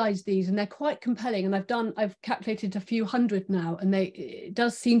visualize these, and they're quite compelling. And I've calculated a few hundred now, and it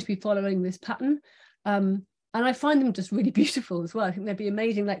does seem to be following this pattern. And I find them just really beautiful as well. I think they'd be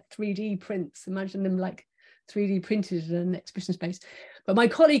amazing, like 3D prints. Imagine them like 3D printed in an exhibition space. But my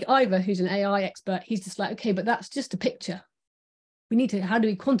colleague Ivor, who's an AI expert, he's just like, okay, but that's just a picture. We need to, how do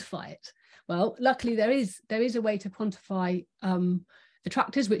we quantify it? Well, luckily there is a way to quantify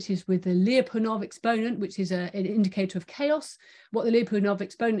attractors, which is with the Lyapunov exponent, which is an indicator of chaos. What the Lyapunov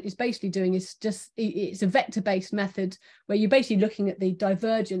exponent is basically doing is it's a vector-based method where you're basically looking at the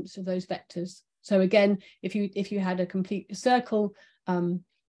divergence of those vectors. So again, if you had a complete circle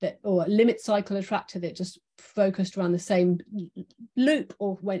or a limit cycle attractor that just focused around the same loop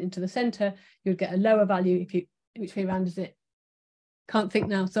or went into the center, you'd get a lower value. Which way around is it? Can't think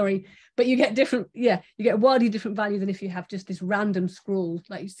now, sorry, but you get you get a wildly different value than if you have just this random scroll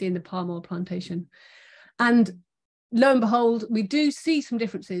like you see in the palm oil plantation. And lo and behold, we do see some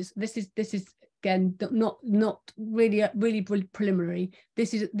differences. This is again not really preliminary.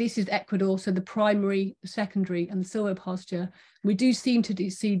 This is Ecuador, so the primary, the secondary, and the silvo pasture. We do seem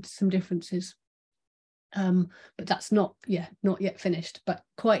to see some differences. But that's not yet finished, but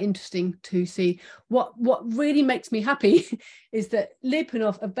quite interesting to see. What really makes me happy is that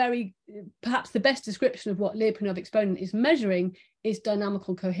Lyapunov, perhaps the best description of what Lyapunov exponent is measuring is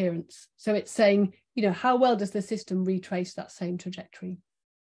dynamical coherence. So it's saying, how well does the system retrace that same trajectory?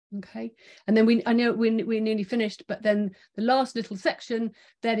 Okay, and then I know we're nearly finished, but then the last little section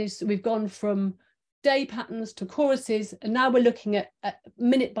then is we've gone from day patterns to choruses, and now we're looking at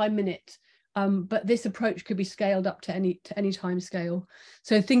minute by minute. But this approach could be scaled up to any time scale.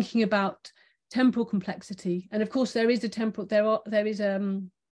 So thinking about temporal complexity, and of course there is a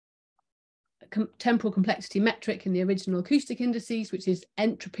temporal complexity metric in the original acoustic indices, which is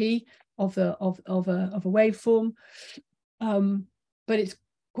entropy of a waveform. But it's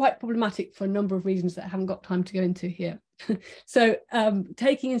quite problematic for a number of reasons that I haven't got time to go into here. So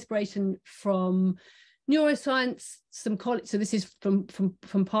taking inspiration from neuroscience, so this is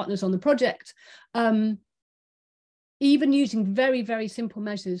from partners on the project, even using very, very simple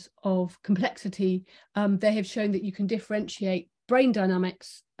measures of complexity, they have shown that you can differentiate brain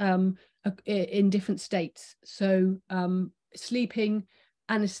dynamics in different states. So sleeping,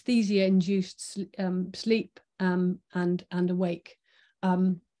 anesthesia-induced sleep, and awake.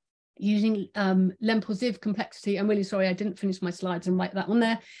 Using Lempel-Ziv complexity. I'm really sorry, I didn't finish my slides and write that on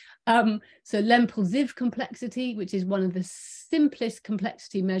there. So Lempel-Ziv complexity, which is one of the simplest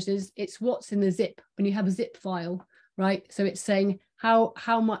complexity measures. It's what's in the zip when you have a zip file, right? So it's saying how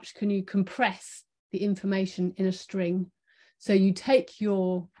much can you compress the information in a string. So you take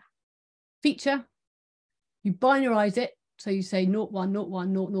your feature, you binarize it. So you say 0, 1, 0,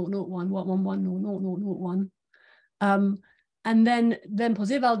 1, 0, 0, 0, 1, 1, 1, 1, 0, 0, 0, 0, 1. And then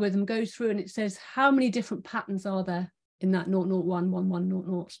Lempel-Ziv algorithm goes through and it says how many different patterns are there in that 0, 0, 1, 1, 1, 0,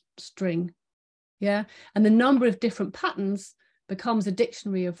 0 string. Yeah, and the number of different patterns becomes a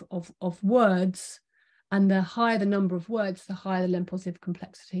dictionary of words, and the higher the number of words, the higher the Lempel-Ziv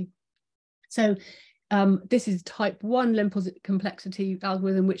complexity. So this is type 1 Lempel-Ziv complexity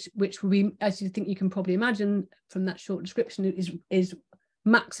algorithm, which will be, as you think you can probably imagine from that short description, is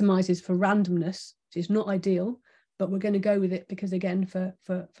maximizes for randomness, which is not ideal, but we're going to go with it because again, for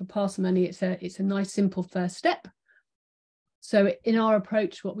parsimony, it's a nice simple first step. So in our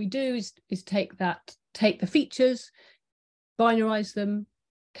approach, what we do is take that take the features, binarize them,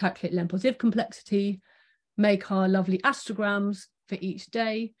 calculate Lempel-Ziv complexity, make our lovely astrograms for each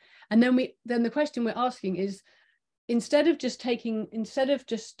day. And then the question we're asking is, instead of just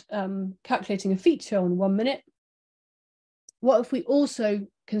calculating a feature on 1 minute, what if we also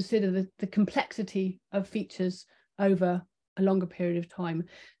consider the complexity of features over a longer period of time?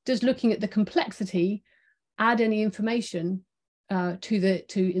 Does looking at the complexity add any information to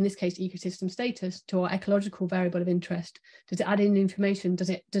in this case ecosystem status, to our ecological variable of interest? Does it add in information? Does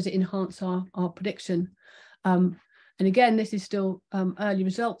it enhance our prediction? And again, this is still early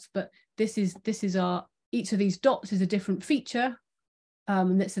results, but this is each of these dots is a different feature.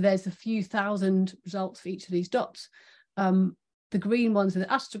 So there's a few thousand results for each of these dots. The green ones are the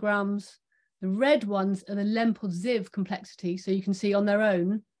astrograms. The red ones are the Lempel-Ziv complexity. So you can see on their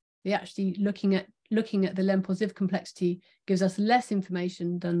own, they actually looking at the Lempel-Ziv complexity gives us less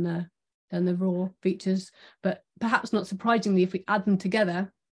information than the raw features. But perhaps not surprisingly, if we add them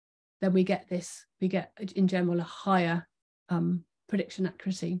together, then we get in general a higher prediction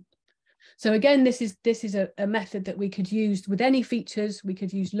accuracy. So again, this is a method that we could use with any features. We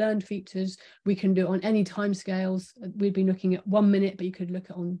could use learned features. We can do it on any timescales. We've been looking at 1 minute, but you could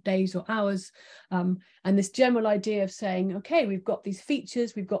look at on days or hours. And this general idea of saying, okay, we've got these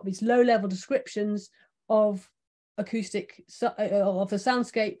features, we've got these low-level descriptions of acoustic, of the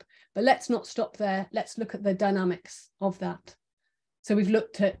soundscape, but let's not stop there. Let's look at the dynamics of that. So we've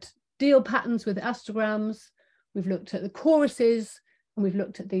looked at diel patterns with astrograms. We've looked at the choruses, and we've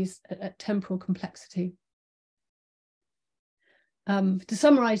looked at these at temporal complexity. To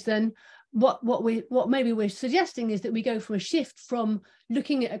summarize then, what maybe we're suggesting is that we go from a shift from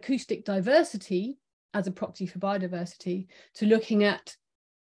looking at acoustic diversity as a proxy for biodiversity to looking at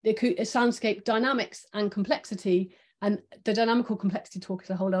the soundscape dynamics and complexity. And the dynamical complexity talk is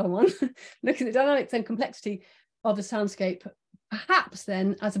a whole other one. Looking at the dynamics and complexity of a soundscape, perhaps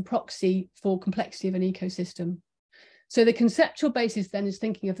then as a proxy for complexity of an ecosystem. So the conceptual basis then is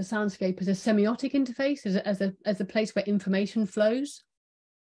thinking of the soundscape as a semiotic interface, as a place where information flows,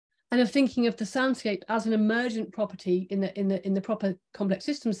 and of thinking of the soundscape as an emergent property in the proper complex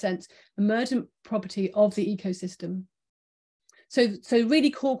system sense, emergent property of the ecosystem. So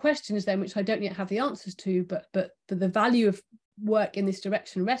really core questions then, which I don't yet have the answers to, but the value of work in this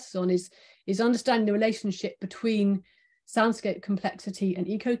direction rests on is understanding the relationship between soundscape complexity and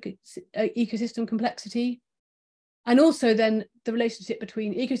ecosystem complexity. And also then the relationship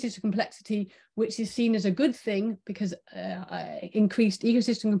between ecosystem complexity, which is seen as a good thing because increased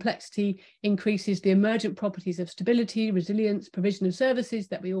ecosystem complexity increases the emergent properties of stability, resilience, provision of services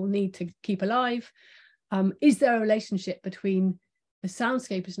that we all need to keep alive. Is there a relationship between the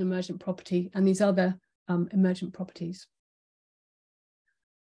soundscape as an emergent property and these other emergent properties?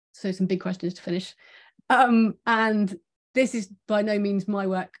 So some big questions to finish. And this is by no means my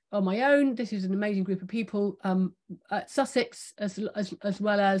work on my own. This is an amazing group of people at Sussex, as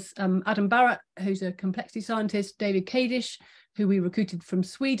well as Adam Barrett, who's a complexity scientist, David Kadish, who we recruited from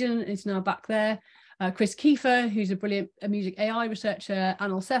Sweden, is now back there, Chris Kiefer, who's a brilliant music AI researcher,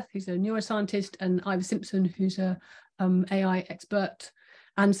 Anil Seth, who's a neuroscientist, and Ivor Simpson, who's a AI expert,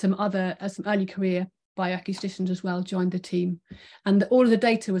 and some early career bioacousticians as well joined the team. And all of the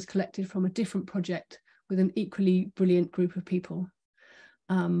data was collected from a different project with an equally brilliant group of people.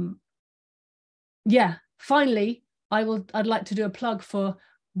 Yeah, finally, I'd like to do a plug for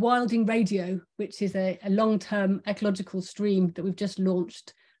Wilding Radio, which is a long-term ecological stream that we've just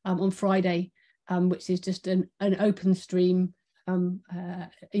launched on Friday, which is just an open stream, a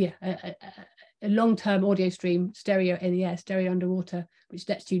long-term audio stream, stereo in the air, stereo underwater, which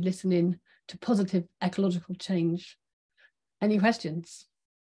lets you listen in to positive ecological change. Any questions?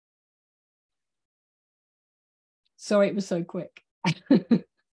 Sorry, it was so quick.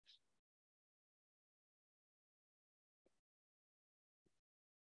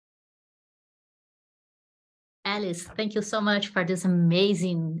 Alice, thank you so much for this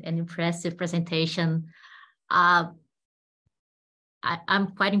amazing and impressive presentation. I'm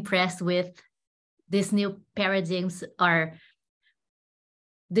quite impressed with these new paradigms or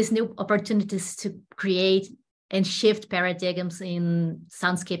these new opportunities to create and shift paradigms in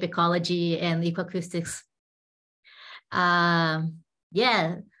soundscape ecology and ecoacoustics.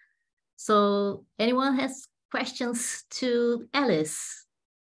 Yeah, so anyone has questions to Alice?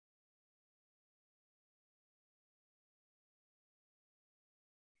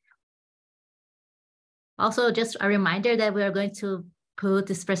 Also, just a reminder that we are going to put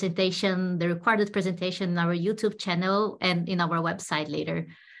this presentation, the recorded presentation, in our YouTube channel and in our website later.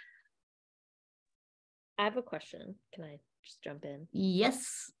 I have a question. Can I just jump in?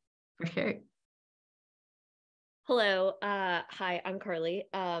 Yes, for sure. Hello. Hi, I'm Carly.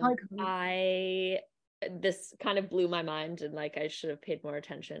 Hi, Carly. This kind of blew my mind, and like I should have paid more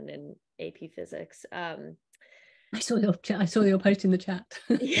attention in AP Physics. I saw your post in the chat.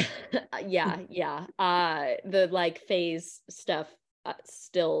 yeah. The like phase stuff,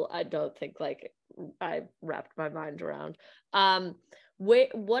 still, I don't think like I wrapped my mind around.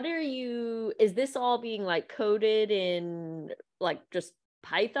 What are you? Is this all being like coded in like just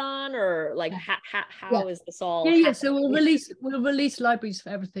Python, or like how is this all Yeah. So happening? we'll release libraries for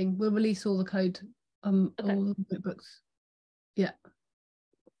everything. We'll release all the code, Okay. all the notebooks. Yeah.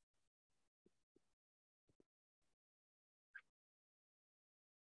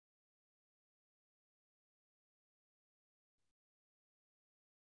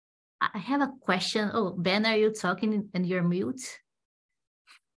 I have a question. Oh, Ben, are you talking and you're mute?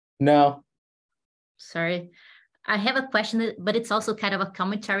 No. Sorry. I have a question, but it's also kind of a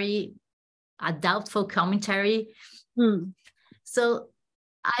commentary, a doubtful commentary. So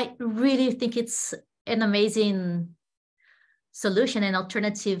I really think it's an amazing solution and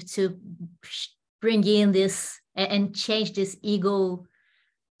alternative to bring in this and change this ego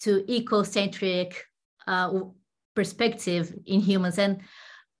to ecocentric perspective in humans, and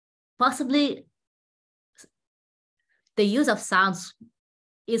possibly the use of sounds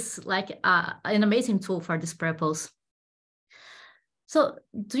is like an amazing tool for this purpose. So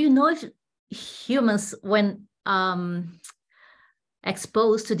do you know if humans, when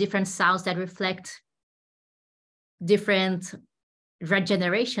exposed to different sounds that reflect different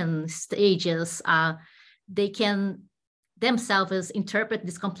regeneration stages, they can themselves interpret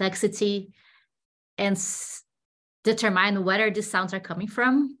this complexity and determine whether these sounds are coming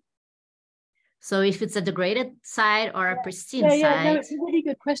from? So if it's a degraded side or a pristine side? No, it's a really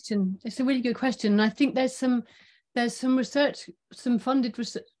good question. It's a really good question. And I think there's some research, some funded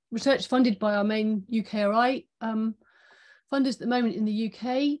research funded by our main UKRI funders at the moment in the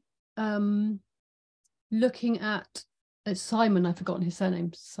UK, looking at Simon, I've forgotten his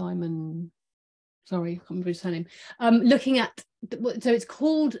surname, Simon, sorry, I can't remember his surname, looking at, so it's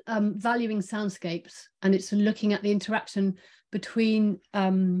called Valuing Soundscapes, and it's looking at the interaction between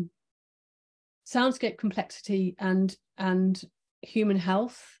soundscape complexity and human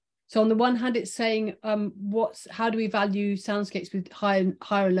health. So on the one hand, it's saying how do we value soundscapes with high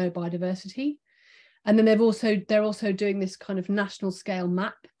or low biodiversity? And then they're also doing this kind of national scale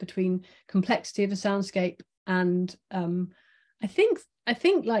map between complexity of a soundscape and I think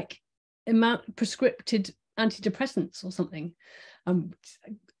like amount prescripted antidepressants or something.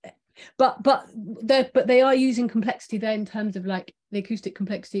 But they are using complexity there in terms of like the acoustic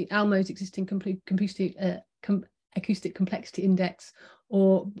complexity, ALMO's existing acoustic complexity index,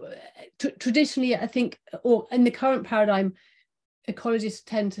 or traditionally, I think, or in the current paradigm, ecologists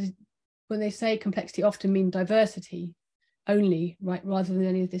tend to, when they say complexity, often mean diversity only, right, rather than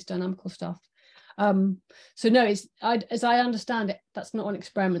any of this dynamical stuff. So no, as I understand it, that's not an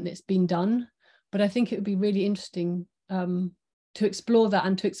experiment that's been done, but I think it would be really interesting to explore that,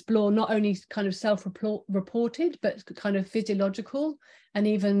 and to explore not only kind of self-reported, but kind of physiological, and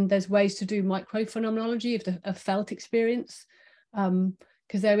even there's ways to do microphenomenology of felt experience,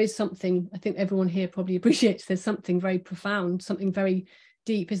 because there is something, I think everyone here probably appreciates, there's something very profound, something very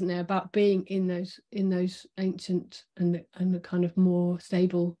deep, isn't there, about being in those ancient and the kind of more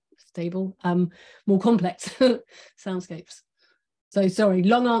stable, more complex soundscapes. So sorry,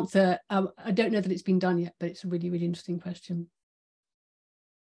 long answer. I don't know that it's been done yet, but it's a really, really interesting question.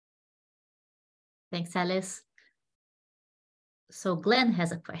 Thanks, Alice. So Glenn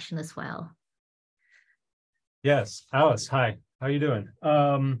has a question as well. Yes, Alice, hi. How are you doing?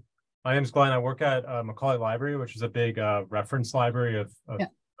 My name is Glenn. I work at Macaulay Library, which is a big reference library of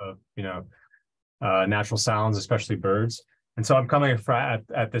natural sounds, especially birds. And so I'm coming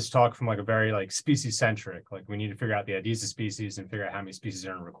at this talk from like a very like species centric, like we need to figure out the IDs of species and figure out how many species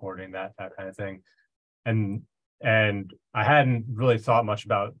are in recording, that kind of thing. And I hadn't really thought much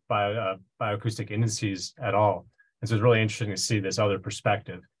about bioacoustic indices at all. And so it's really interesting to see this other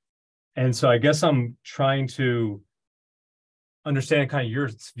perspective. And so I guess I'm trying to understand kind of your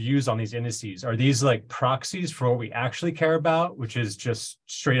views on these indices. Are these like proxies for what we actually care about, which is just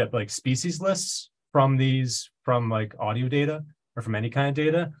straight up like species lists from like audio data or from any kind of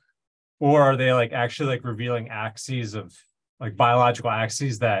data? Or are they like actually like revealing axes of like biological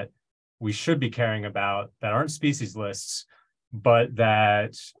axes that we should be caring about, that aren't species lists, but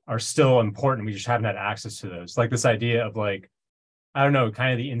that are still important? We just haven't had access to those. Like this idea of like, I don't know,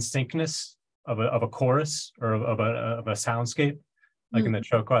 kind of the instinctness of a chorus or of a soundscape, like in the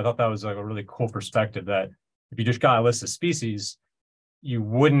choco. I thought that was like a really cool perspective, that if you just got a list of species, you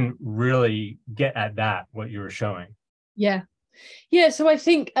wouldn't really get at that, what you were showing. Yeah. Yeah. So I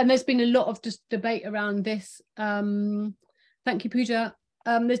think, and there's been a lot of just debate around this. Thank you, Pooja.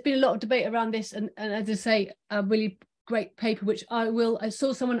 There's been a lot of debate around this, and as I say, a really great paper, which I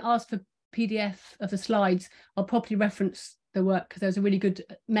saw someone ask for PDF of the slides. I'll probably reference the work because there's a really good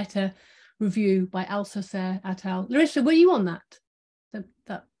meta review by Alsacer et al. Larissa, were you on that?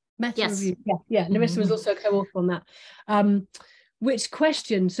 That meta review? Yeah. Larissa was also a co-author on that. Which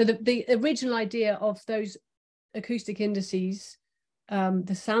question? So the original idea of those acoustic indices, the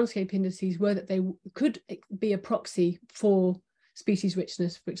soundscape indices, were that they could be a proxy for species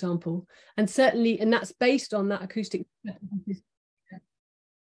richness, for example, and certainly, and that's based on that acoustic.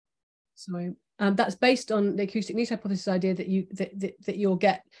 Sorry, that's based on the acoustic niche hypothesis idea that you'll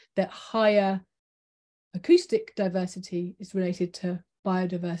get that higher acoustic diversity is related to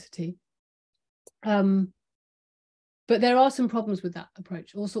biodiversity. But there are some problems with that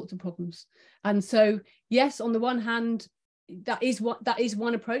approach, all sorts of problems. And so, yes, on the one hand, that is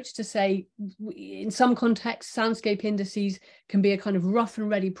one approach to say, in some contexts, soundscape indices can be a kind of rough and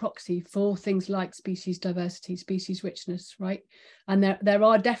ready proxy for things like species diversity, species richness, right? And there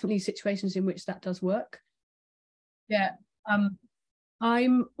are definitely situations in which that does work. Yeah,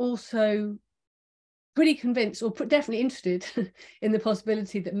 I'm also pretty convinced, or definitely interested in the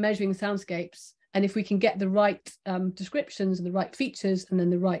possibility that measuring soundscapes, and if we can get the right descriptions and the right features and then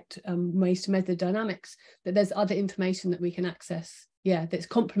the right ways to measure the dynamics, that there's other information that we can access, that's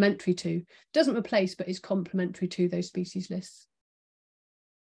complementary to, doesn't replace, but is complementary to those species lists.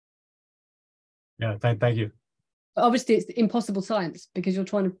 Yeah, thank you. But obviously, it's impossible science because you're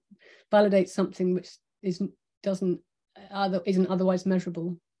trying to validate something which isn't otherwise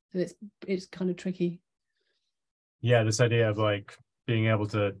measurable. So it's kind of tricky. Yeah, this idea of like being able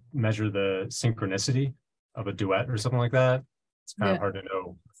to measure the synchronicity of a duet or something like that. It's kind of hard to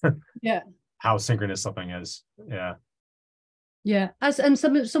know how synchronous something is. Yeah. And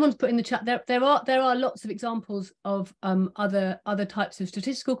someone's put in the chat there are lots of examples of other types of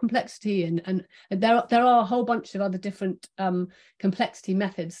statistical complexity, and there are a whole bunch of other different complexity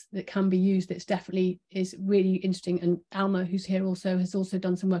methods that can be used. That's definitely is really interesting. And Alma, who's here, has also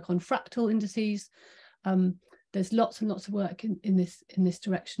done some work on fractal indices. There's lots and lots of work in this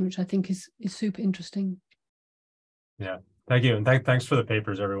direction, which I think is super interesting. Yeah, thank you, and thanks for the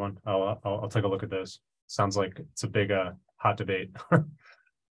papers, everyone. I'll take a look at those. Sounds like it's a big hot debate.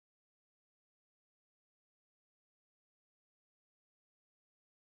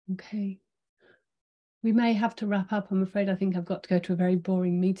 Okay, we may have to wrap up. I'm afraid. I think I've got to go to a very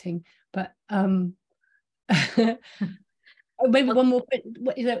boring meeting, but maybe one more.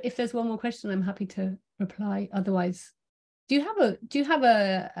 If there's one more question, I'm happy to reply. Otherwise, do you have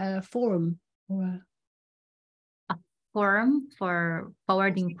a forum or a forum for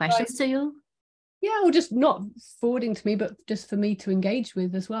forwarding questions to you? Yeah, or just not forwarding to me, but just for me to engage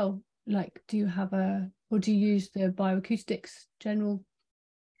with as well. Like, do you have or do you use the bioacoustics general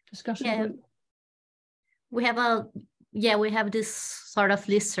discussion group? We have this sort of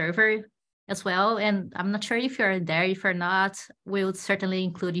list server as well, and I'm not sure if you're there. If you're not, we would certainly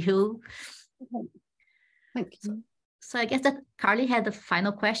include you. Okay. Thank you. So I guess that Carly had the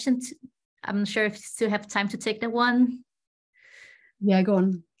final question. I'm not sure if you still have time to take that one. Yeah, go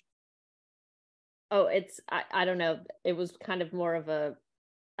on. Oh, I don't know. It was kind of more of a,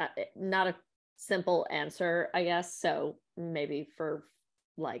 not a simple answer, I guess. So maybe for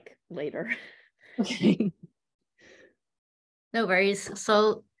like later. Okay. No worries.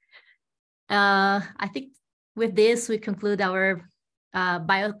 So I think with this, we conclude our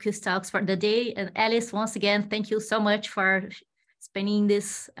BioacousTalks for the day. And Alice, once again, thank you so much for spending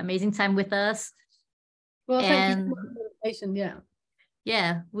this amazing time with us. Well, thank you for the invitation.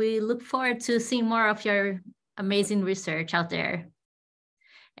 Yeah, we look forward to seeing more of your amazing research out there.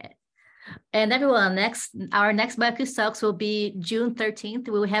 And everyone, our next BioacousTalks will be June 13th.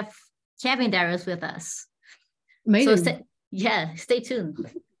 We will have Kevin Darius with us. Amazing. So stay tuned.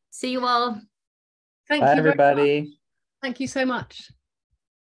 See you all. Thank Bye, you, everybody. Thank you so much.